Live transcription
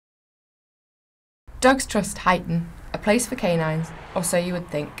Dogs Trust Heighton, a place for canines, or so you would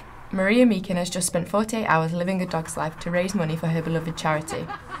think. Maria Meakin has just spent 48 hours living a dog's life to raise money for her beloved charity.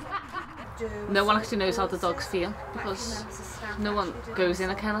 No one actually knows how the dogs feel because no one goes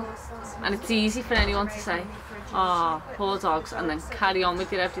in a kennel, and it's easy for anyone to say, "Oh, poor dogs," and then carry on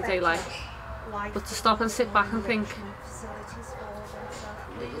with your everyday life. But to stop and sit back and think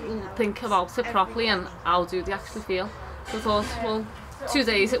about it properly and how do they actually feel. So I thought, well, 2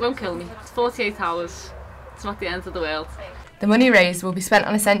 days, it won't kill me. It's 48 hours. It's not the end of the world. The money raised will be spent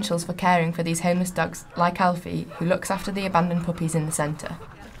on essentials for caring for these homeless dogs like Alfie, who looks after the abandoned puppies in the centre.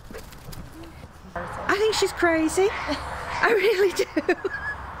 I think she's crazy. I really do.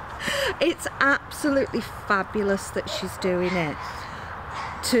 It's absolutely fabulous that she's doing it.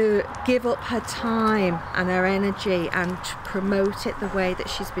 To give up her time and her energy and to promote it the way that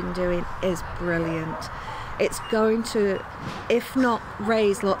she's been doing is brilliant. It's going to, if not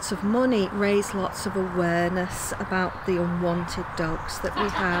raise lots of money, raise lots of awareness about the unwanted dogs that we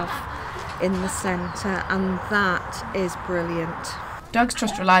have in the centre, and that is brilliant. Dogs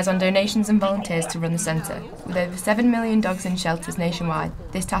Trust relies on donations and volunteers to run the centre. With over 7 million dogs in shelters nationwide,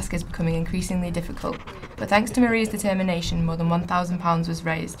 this task is becoming increasingly difficult. But thanks to Maria's determination, more than £1,000 was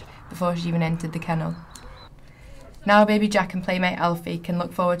raised before she even entered the kennel. Now baby Jack and playmate Alfie can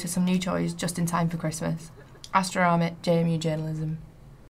look forward to some new toys just in time for Christmas. Astra Armit, JMU Journalism.